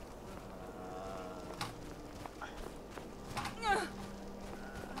house and...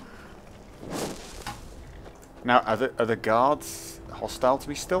 Now, are the guards hostile to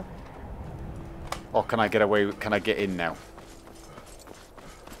me still? Or can I get away? Can I get in now?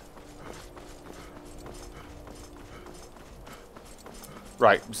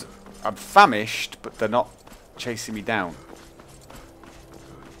 Right, I'm famished, but they're not chasing me down.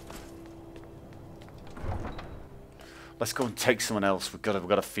 Let's go and take someone else. We've got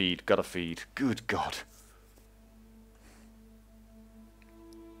to feed. Got to feed. Good God.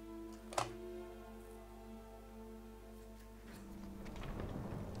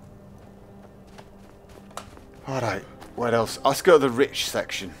 Alright, what else? Let's go to the rich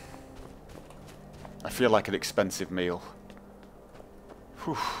section. I feel like an expensive meal.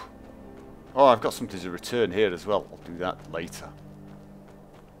 Whew. Oh, I've got something to return here as well. I'll do that later.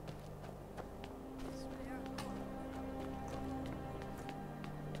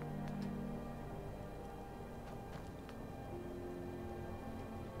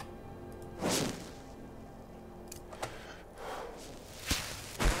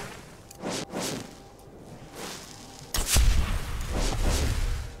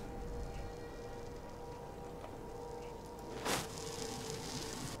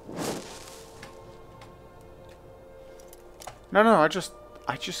 No,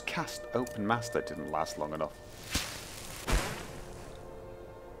 I just cast Open Master. It didn't last long enough.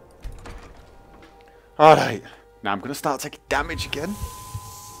 Alright, now I'm going to start taking damage again.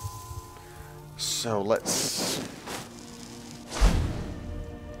 So let's...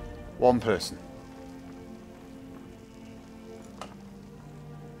 One person.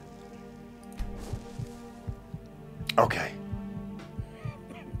 Okay.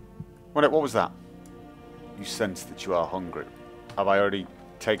 What was that? You sense that you are hungry. Have I already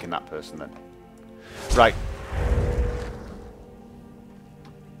taken that person then? Right.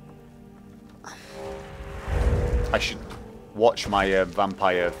 I should watch my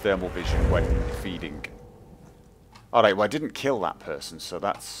vampire thermal vision when feeding. Alright, well I didn't kill that person, so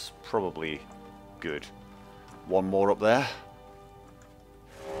that's probably good. One more up there.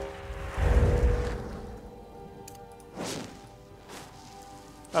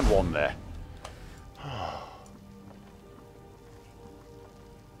 And one there.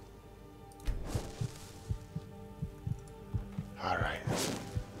 Alright.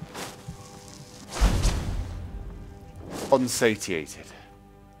 Unsatiated.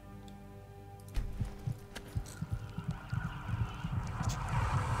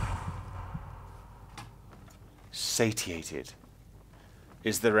 Satiated.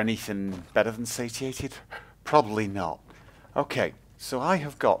 Is there anything better than satiated? Probably not. Okay, so I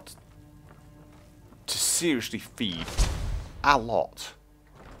have got to seriously feed a lot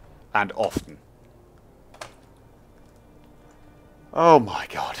and often. Oh my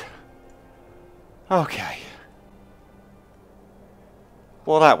God. Okay.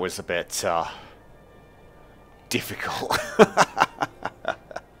 Well, that was a bit difficult.